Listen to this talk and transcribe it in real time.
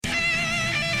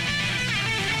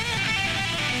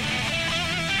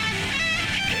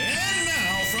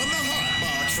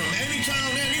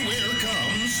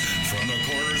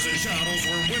shadows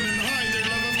where women hide their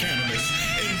love of cannabis,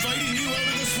 inviting you out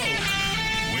of the smoke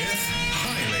with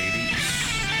Hi Ladies.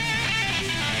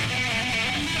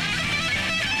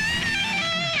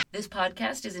 This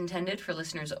podcast is intended for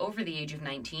listeners over the age of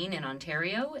 19 in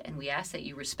Ontario, and we ask that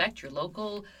you respect your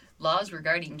local laws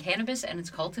regarding cannabis and its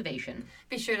cultivation.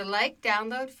 Be sure to like,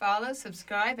 download, follow,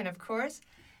 subscribe, and of course,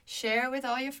 share with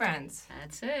all your friends.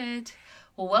 That's it.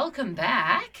 Well, welcome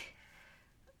back.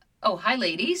 Oh, hi,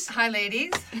 ladies. Hi,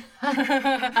 ladies.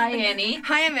 Hi, Annie.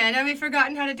 Hi, Amanda. We've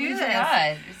forgotten how to do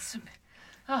this.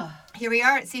 Forgot. Here we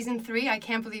are at season 3. I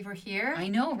can't believe we're here. I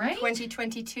know, right?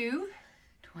 2022.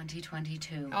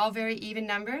 2022. All very even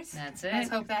numbers. That's it. Let's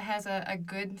hope that has a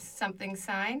good something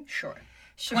sign. Sure.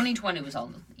 2020 was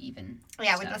all even.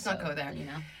 Yeah, stuff, let's not go there. You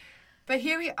know. But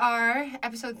here we are,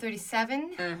 episode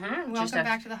 37. Mm-hmm. Welcome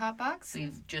back to the Hot Box.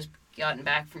 We've just gotten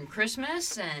back from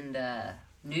Christmas and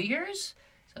New Year's,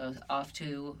 so off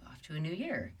to a new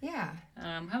year. Yeah.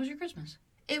 How was your Christmas?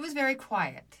 It was very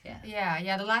quiet. Yeah.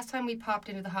 Yeah. The last time we popped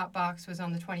into the Hot Box was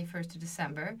on the 21st of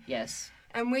December. Yes.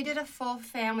 And we did a full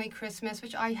family Christmas,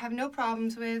 which I have no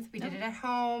problems with. We did it at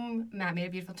home. Matt made a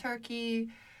beautiful turkey,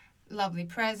 lovely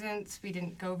presents. We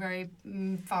didn't go very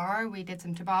far. We did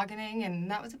some tobogganing, and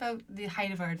that was about the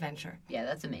height of our adventure. Yeah,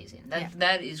 that's amazing.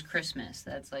 That is Christmas.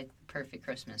 That's like perfect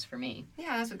Christmas for me.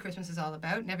 Yeah, that's what Christmas is all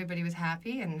about, and everybody was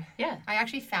happy. And yeah, I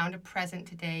actually found a present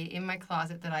today in my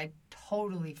closet that I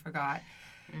totally forgot.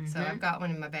 Mm-hmm. So I've got one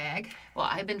in my bag. Well,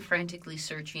 I've been frantically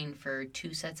searching for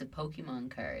 2 sets of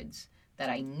Pokemon cards that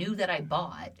I knew that I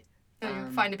bought.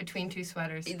 Find it between 2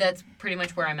 sweaters. That's pretty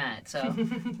much where I'm at. So,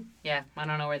 yeah, I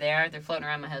don't know where they are. They're floating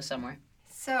around my house somewhere.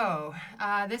 So,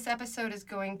 this episode is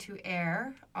going to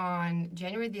air on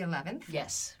January the 11th.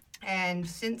 Yes. And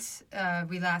since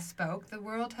we last spoke, the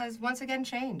world has once again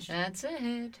changed. That's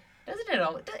it. Doesn't it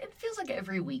all? It feels like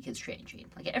every week it's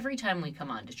changing. Like every time we come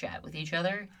on to chat with each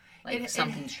other,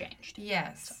 something's changed.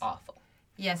 Yes. It's awful.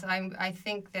 Yes, I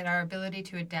think that our ability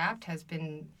to adapt has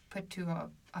been put to a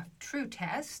true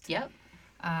test. Yep.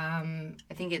 I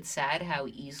think it's sad how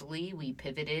easily we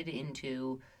pivoted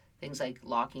into things like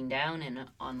locking down and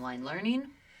online learning.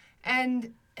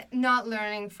 And not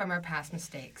learning from our past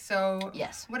mistakes. So,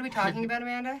 yes. What are we talking about,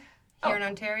 Amanda? Here in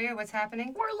Ontario, what's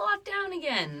happening? We're locked down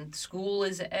again. School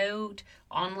is out,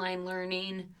 online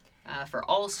learning for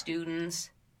all students.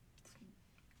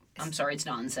 I'm sorry, it's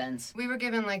nonsense. We were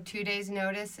given 2 days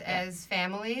notice as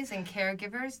families and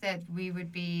caregivers that we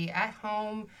would be at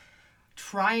home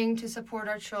trying to support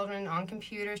our children on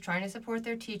computers, trying to support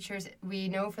their teachers. We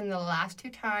know from the last 2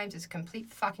 times it's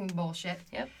complete fucking bullshit.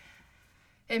 Yep.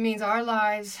 It means our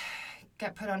lives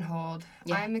get put on hold.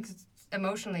 Yeah. I'm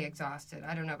emotionally exhausted.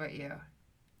 I don't know about you.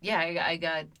 Yeah, I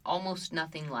got almost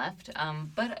nothing left.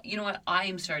 But you know what? I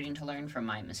am starting to learn from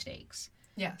my mistakes.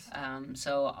 Yes.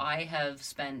 So I have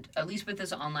spent, at least with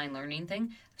this online learning thing,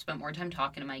 I've spent more time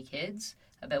talking to my kids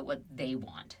about what they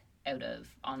want out of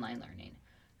online learning.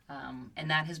 And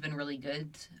that has been really good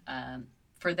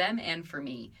for them and for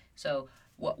me. So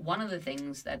one of the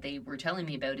things that they were telling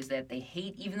me about is that they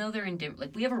hate, even though they're in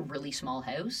different, we have a really small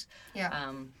house.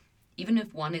 Yeah. Even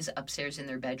if one is upstairs in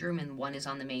their bedroom and one is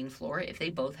on the main floor, if they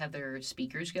both have their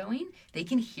speakers going, they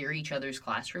can hear each other's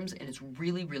classrooms, and it's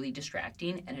really, really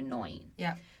distracting and annoying.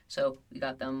 Yeah. So we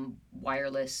got them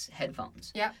wireless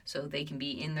headphones. Yeah. So they can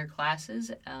be in their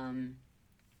classes, and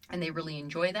they really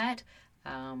enjoy that.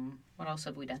 What else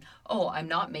have we done? Oh, I'm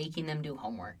not making them do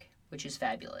homework, which is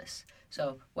fabulous.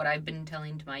 So what I've been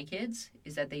telling to my kids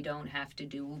is that they don't have to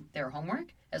do their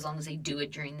homework as long as they do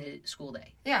it during the school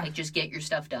day. Yeah. Just get your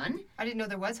stuff done. I didn't know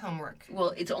there was homework.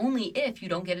 Well, it's only if you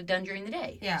don't get it done during the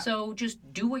day. Yeah. So just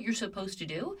do what you're supposed to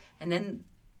do, and then,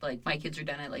 my kids are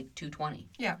done at 2:20.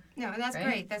 Yeah. No, that's right?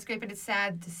 great. That's great, but it's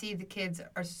sad to see the kids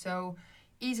are so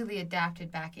easily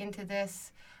adapted back into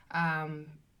this.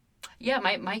 Yeah,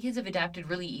 my kids have adapted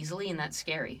really easily, and that's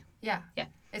scary. Yeah. Yeah.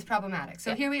 It's problematic.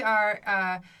 So here we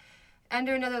are,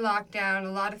 under another lockdown.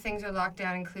 A lot of things are locked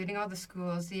down, including all the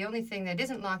schools. The only thing that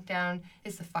isn't locked down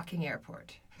is the fucking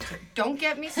airport. So don't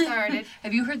get me started.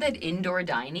 Have you heard that indoor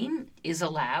dining is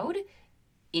allowed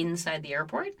inside the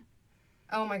airport?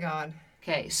 Oh my God.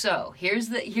 Okay, so here's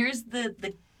the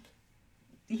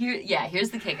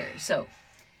kicker. So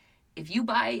if you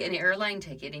buy an airline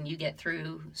ticket and you get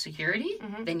through security,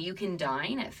 then you can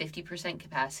dine at 50%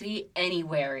 capacity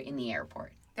anywhere in the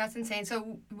airport. That's insane.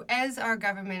 So as our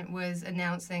government was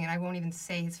announcing, and I won't even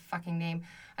say his fucking name,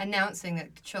 announcing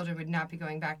that children would not be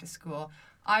going back to school,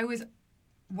 I was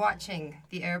watching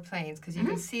the airplanes because you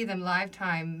can see them live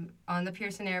time on the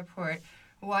Pearson Airport,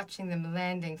 watching them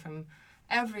landing from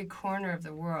every corner of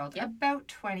the world, about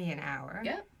 20 an hour.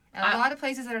 Yep. A lot of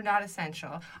places that are not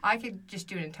essential. I could just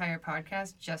do an entire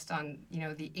podcast just on,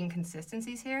 the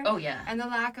inconsistencies here. Oh, yeah. And the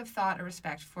lack of thought or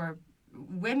respect for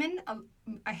women.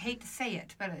 I hate to say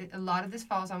it, but a lot of this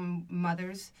falls on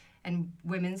mothers and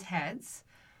women's heads.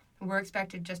 We're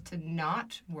expected just to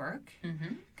not work.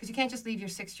 Because you can't just leave your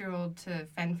 6-year-old to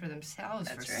fend for themselves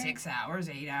for 6 hours,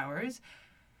 8 hours.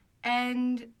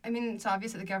 And, it's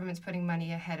obvious that the government's putting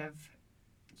money ahead of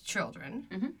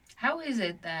children. How is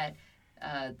it that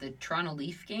the Toronto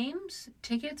Leaf games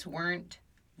tickets weren't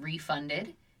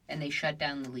refunded and they shut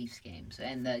down the Leafs games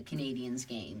and the Canadians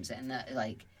games and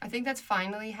I think that's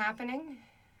finally happening.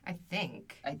 I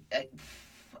think.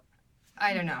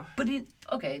 I don't know.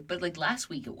 But last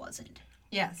week it wasn't.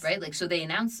 Yes. Right? So they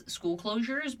announced school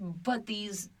closures, but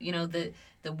these,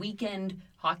 the weekend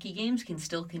hockey games can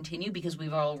still continue because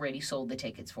we've already sold the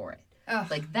tickets for it.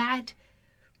 Ugh.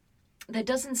 That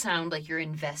doesn't sound like you're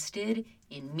invested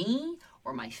in me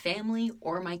or my family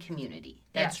or my community.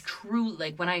 That's true.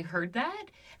 When I heard that,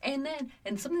 and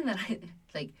something that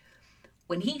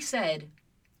when he said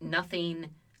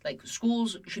nothing,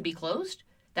 schools should be closed,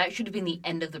 that should have been the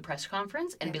end of the press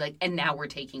conference and be and now we're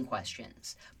taking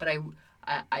questions. But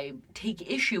I take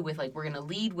issue with we're going to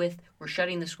lead with we're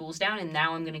shutting the schools down and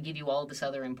now I'm going to give you all this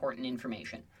other important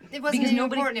information. It wasn't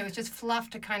important. It was just fluff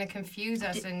to kind of confuse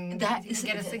us and get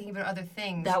us thinking about other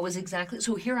things. That was exactly.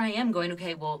 So here I am going,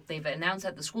 okay, well, they've announced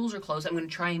that the schools are closed. I'm going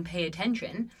to try and pay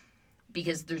attention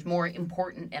because there's more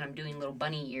important, and I'm doing little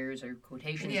bunny ears or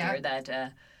quotations here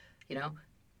that,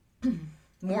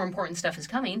 more important stuff is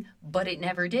coming, but it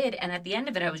never did. And at the end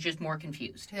of it, I was just more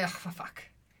confused. Yeah, fuck.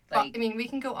 We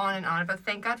can go on and on, but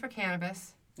thank God for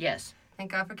cannabis. Yes.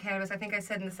 Thank God for cannabis. I think I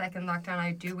said in the second lockdown,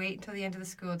 I do wait until the end of the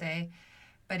school day,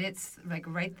 but it's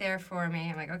right there for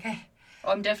me. I'm okay.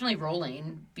 Oh, I'm definitely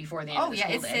rolling before the end of the school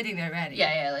day. Oh, yeah, it's sitting there ready.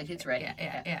 Yeah, it's ready.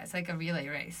 Yeah, it's like a relay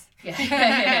race. Yeah,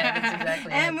 that's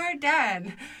exactly And we're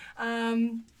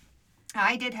done.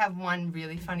 I did have one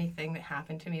really funny thing that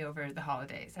happened to me over the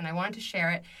holidays, and I wanted to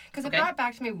share it because it brought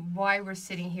back to me why we're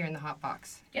sitting here in the hot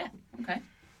box. Yeah, okay.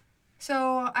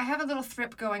 So I have a little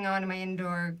thrip going on in my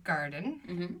indoor garden,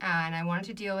 and I wanted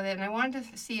to deal with it, and I wanted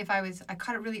to see if I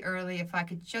caught it really early, if I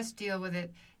could just deal with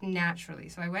it naturally.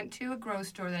 So I went to a grocery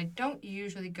store that I don't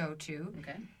usually go to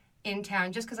in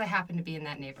town just because I happen to be in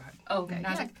that neighborhood. Oh, okay. And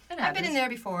I was I've been in there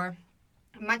before.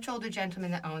 A much older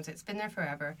gentleman that owns it. It's been there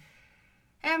forever.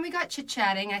 And we got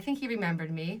chit-chatting. I think he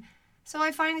remembered me. So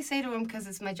I finally say to him, because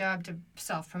it's my job to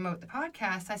self-promote the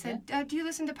podcast, I said, do you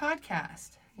listen to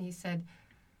podcasts? And he said,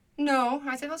 no.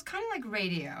 I said, well, it's kind of like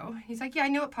radio. He's like, yeah, I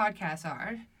know what podcasts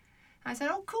are. I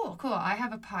said, oh, cool. I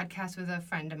have a podcast with a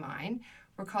friend of mine.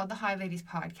 We're called the Hi Ladies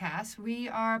Podcast. We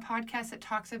are a podcast that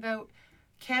talks about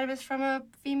cannabis from a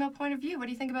female point of view. What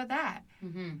do you think about that?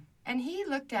 And he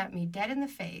looked at me dead in the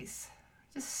face,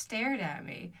 just stared at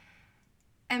me,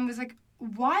 and was like,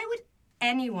 why would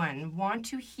anyone want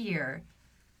to hear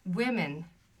women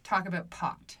talk about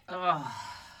pot? Oh.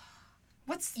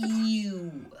 What's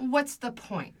the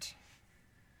point?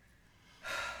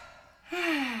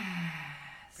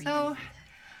 So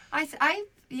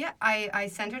I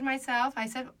centered myself. I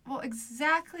said, well,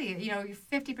 exactly.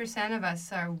 50% of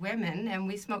us are women, and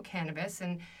we smoke cannabis,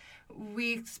 and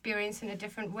we experience in a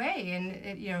different way.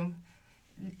 And,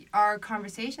 our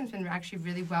conversation's been actually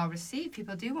really well received.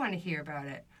 People do want to hear about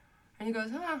it. And he goes,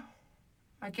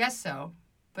 I guess so,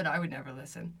 but I would never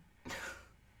listen.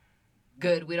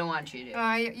 Good, we don't want you to.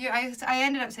 I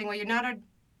ended up saying, well, you're not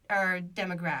our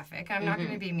demographic. I'm not going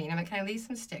to be mean. I'm like, can I leave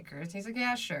some stickers? And he's like,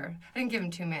 yeah, sure. I didn't give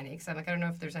him too many because I'm like, I don't know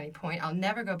if there's any point. I'll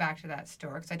never go back to that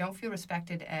store because I don't feel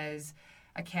respected as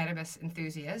a cannabis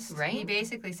enthusiast. Right. He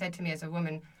basically said to me as a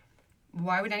woman,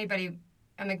 why would anybody...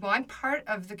 I'm like, well, I'm part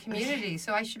of the community,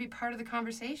 so I should be part of the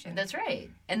conversation. That's right.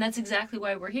 And that's exactly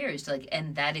why we're here, is to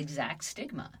end that exact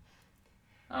stigma.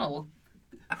 Oh, well,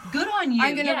 good on you.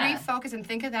 I'm going to refocus and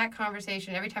think of that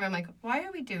conversation every time. I'm like, why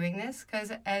are we doing this?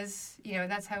 Because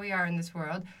that's how we are in this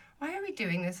world. Why are we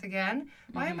doing this again?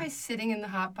 Why am I sitting in the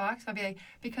hot box? I'll be like,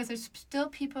 because there's still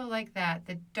people like that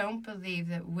don't believe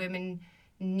that women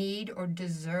need or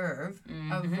deserve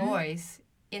a voice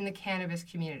in the cannabis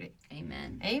community.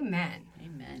 Amen.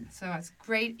 So it's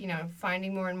great,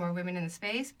 finding more and more women in the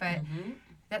space, but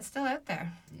that's still out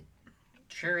there. It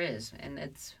sure is, and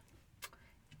it's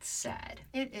sad.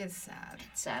 It is sad.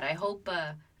 It's sad. I hope,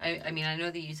 I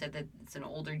know that you said that it's an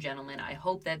older gentleman. I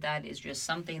hope that is just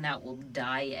something that will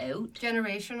die out.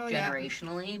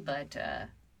 Generationally, but...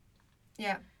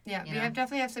 Yeah. We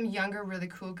definitely have some younger, really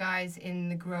cool guys in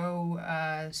the grow...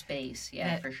 space,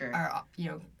 for sure. Are,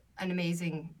 an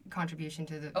amazing contribution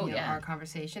to the Oh, you know, yeah. our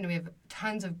conversation. We have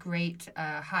tons of great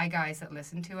hi guys that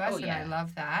listen to us, Oh, and yeah. I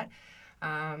love that.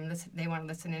 They want to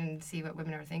listen in and see what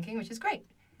women are thinking, which is great.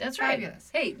 That's right.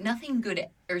 Fabulous. Hey, nothing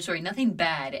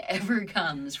bad ever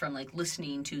comes from like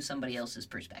listening to somebody else's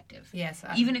perspective. Yes,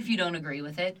 Even if you don't agree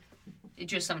with it, it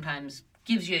just sometimes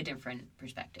gives you a different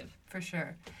perspective. for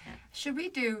sure. Yeah. Should we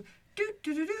do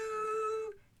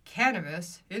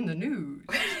cannabis in the news?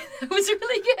 That was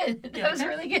really good. Yeah. That was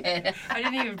really good. I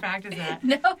didn't even practice that.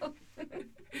 No.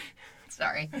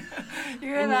 Sorry.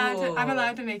 You're allowed to. I'm Ooh.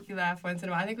 allowed to make you laugh once in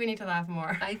a while. I think we need to laugh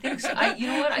more. I think so. You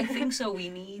know what? I think so. We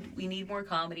need more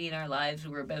comedy in our lives.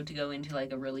 We're about to go into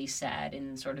like a really sad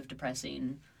and sort of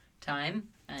depressing time.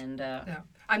 And No,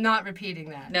 I'm not repeating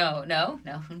that. no.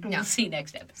 We'll see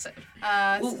next episode.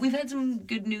 Well, we've had some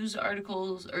good news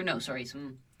articles,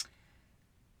 some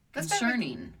Let's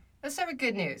concerning Let's start with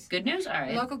good news. good news. All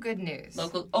right. Local good news.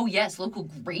 Local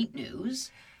great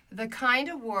news. The Kind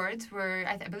Awards were,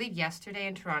 I believe, yesterday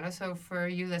in Toronto. So for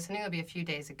you listening, it'll be a few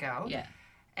days ago. Yeah.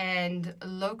 And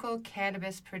local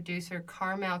cannabis producer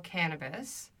Carmel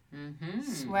Cannabis Mm-hmm.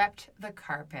 swept the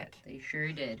carpet. They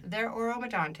sure did. They're Oro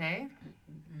Medante.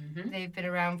 Mm-hmm. They've been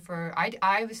around for,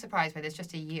 I was surprised by this,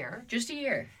 just a year. Just a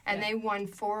year. And they won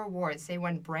 4 awards. They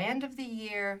won Brand of the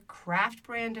Year, Craft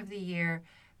Brand of the Year,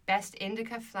 Best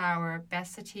Indica Flower,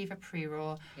 Best Sativa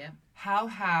Pre-Roll. Yep.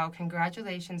 How,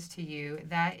 congratulations to you.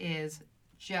 That is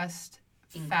just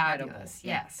Incredible. fabulous.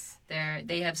 Yeah. Yes.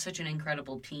 They have such an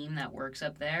incredible team that works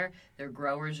up there. Their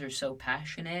growers are so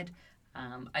passionate.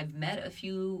 I've met a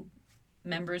few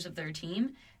members of their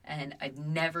team, and I've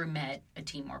never met a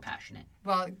team more passionate.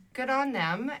 Well, good on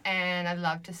them, and I'd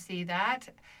love to see that.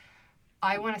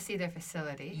 I want to see their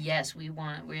facility. Yes, we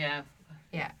have.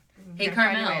 Yeah. Hey, We're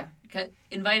gonna find a Carmel, way.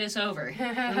 invite us over. We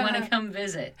want to come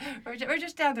visit. We're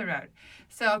just down the road.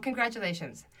 So,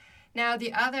 congratulations. Now,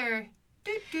 the other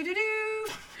You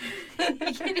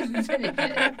can't even finish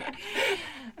it.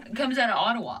 Comes out of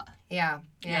Ottawa. Yeah.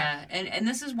 And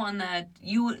this is one that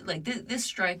you would like. This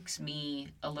strikes me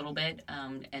a little bit,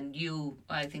 and you,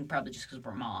 I think, probably just because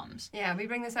we're moms. Yeah, we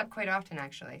bring this up quite often,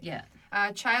 actually. Yeah,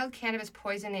 Child cannabis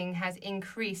poisoning has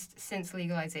increased since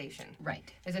legalization. right.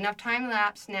 There's enough time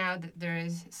lapse now that there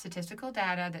is statistical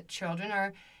data that children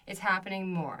are. It's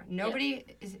happening more. Nobody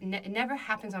is. It never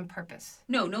happens on purpose.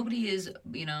 No, nobody is,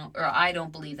 or I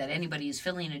don't believe that anybody is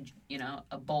filling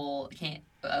a bowl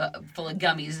full of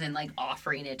gummies and like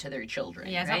offering it to their children.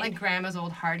 Yeah, it's right? not like grandma's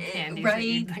old hard candies. Right. That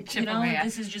you'd, like, chip You know, away at.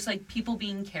 this is just like people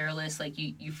being careless. Like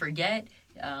you forget.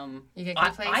 You get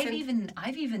I've complacent.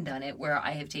 even done it where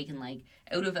I have taken like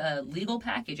out of a legal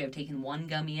package, I've taken one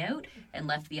gummy out and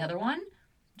left the other one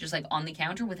just like on the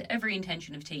counter with every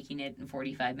intention of taking it in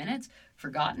 45 minutes,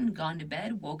 forgotten, gone to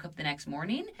bed, woke up the next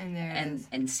morning And there it is.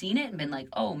 and seen it and been like,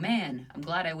 oh man, I'm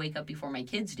glad I wake up before my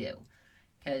kids do.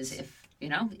 Because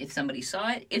if somebody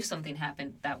saw it, if something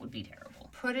happened, that would be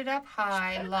terrible. Put it up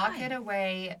high, Put it lock high. it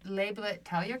away, label it,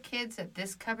 tell your kids that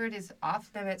this cupboard is off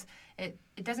limits. It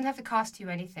doesn't have to cost you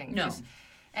anything. No.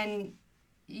 And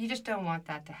you just don't want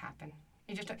that to happen.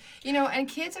 You just don't, and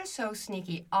kids are so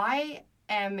sneaky. I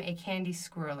am a candy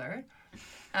squirreler.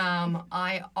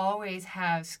 I always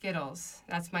have Skittles.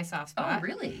 That's my soft spot. Oh,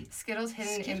 really? Skittles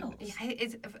hidden Skittles.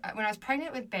 when I was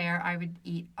pregnant with Bear, I would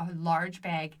eat a large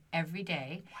bag every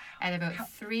day and about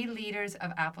 3 liters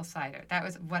of apple cider. That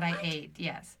was what I ate,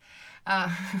 yes.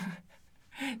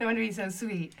 No wonder he's so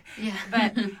sweet. Yeah.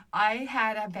 But I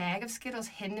had a bag of Skittles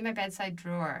hidden in my bedside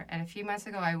drawer, and a few months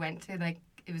ago I went to,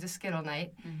 it was a Skittle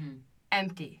night,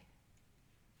 empty.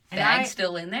 And Bag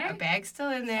still in A there? bag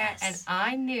still in there, Yes. and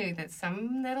I knew that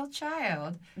some little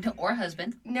child... No, or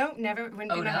husband. No, never, wouldn't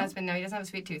Oh, be my no? husband. No, he doesn't have a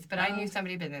sweet tooth, but I knew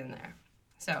somebody had been in there.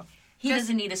 So... He Just-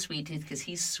 doesn't need a sweet tooth because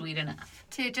he's sweet enough.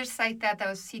 To just cite that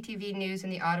was CTV News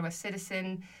and the Ottawa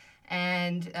Citizen.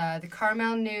 And the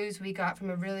Carmel News we got from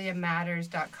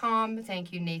AureliaMatters.com.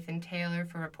 Thank you, Nathan Taylor,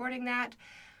 for reporting that.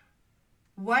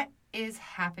 What is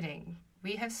happening?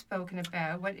 We have spoken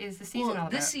about what is the season all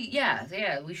about.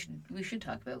 We should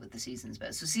talk about what the season's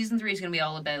about. So season 3 is going to be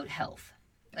all about health,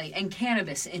 and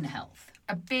cannabis in health.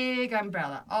 A big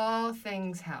umbrella, all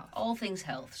things health. All things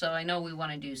health. So I know we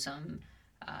want to do some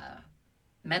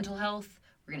mental health.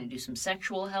 We're going to do some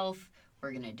sexual health.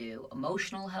 We're going to do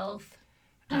emotional health.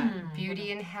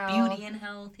 Beauty and health. Beauty and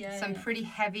health, yeah. Some pretty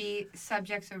heavy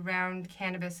subjects around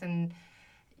cannabis and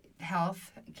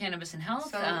health. Cannabis and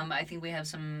health. So- I think we have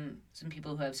some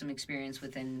people who have some experience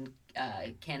within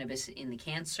cannabis in the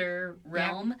cancer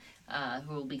realm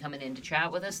who will be coming in to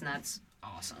chat with us, and that's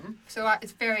awesome. So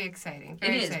it's very exciting.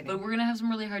 Very It is, exciting. but we're going to have some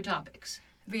really hard topics.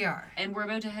 We are. And we're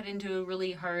about to head into a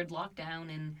really hard lockdown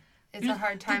in It's a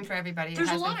hard time for everybody. It There's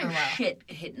a has been lot for a of while. shit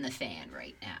hitting the fan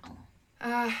right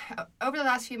now. Over the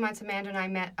last few months, Amanda and I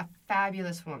met a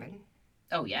fabulous woman.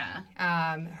 Oh, yeah.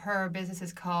 Her business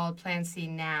is called Plan C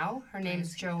Now. Her name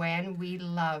is Joanne. We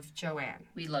love Joanne.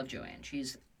 We love Joanne.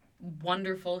 She's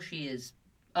wonderful. She is,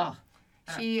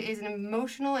 She is an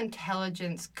emotional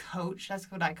intelligence coach. That's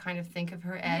what I kind of think of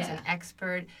her as, an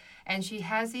expert. And she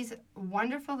has these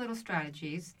wonderful little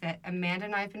strategies that Amanda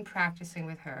and I have been practicing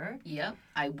with her. Yep.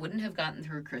 I wouldn't have gotten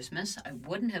through Christmas. I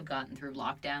wouldn't have gotten through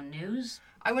lockdown news.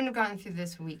 I wouldn't have gotten through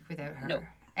this week without her. No.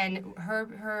 And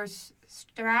her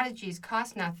strategies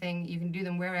cost nothing. You can do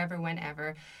them wherever,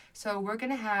 whenever. So we're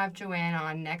going to have Joanne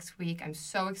on next week. I'm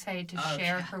so excited to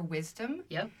share her wisdom.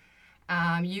 Yep.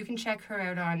 You can check her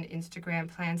out on Instagram,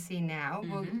 Plan C Now.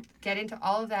 We'll get into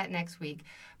all of that next week.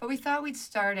 But we thought we'd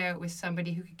start out with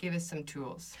somebody who could give us some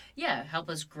tools. Yeah, help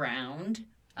us ground,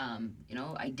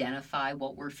 identify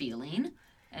what we're feeling,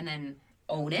 and then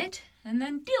own it, and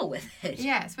then deal with it.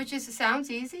 Yes, which sounds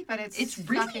easy, but it's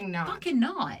really fucking not. fucking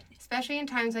not. Especially in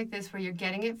times like this where you're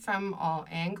getting it from all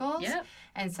angles. Yep.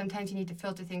 And sometimes you need to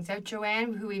filter things out.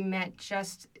 Joanne, who we met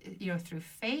just, through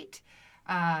fate,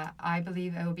 I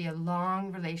believe it will be a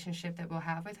long relationship that we'll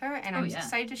have with her. And I'm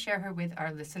excited to share her with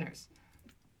our listeners.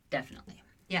 Definitely.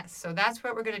 Yes, so that's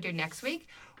what we're going to do next week.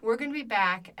 We're going to be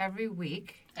back every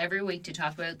week. Every week to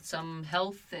talk about some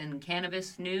health and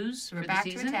cannabis news So we're for back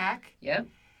the season. to attack. Yep.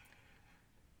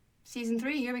 Season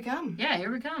 3, here we come. Yeah, here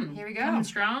we come. Here we go. Coming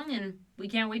strong, and we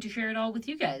can't wait to share it all with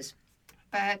you guys.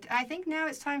 But I think now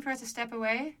it's time for us to step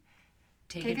away,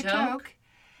 Take a toke, toke.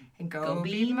 and Go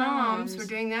be be moms. moms. We're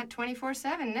doing that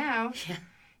 24/7 now. Yeah.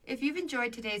 If you've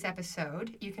enjoyed today's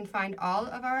episode, you can find all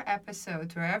of our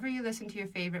episodes wherever you listen to your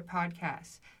favorite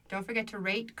podcasts. Don't forget to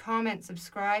rate, comment,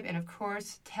 subscribe, and of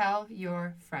course, tell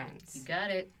your friends. You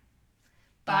got it.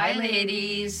 Bye, Bye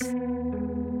ladies.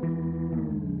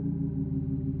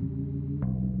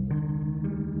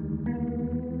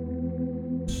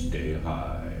 Stay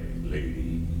high, ladies.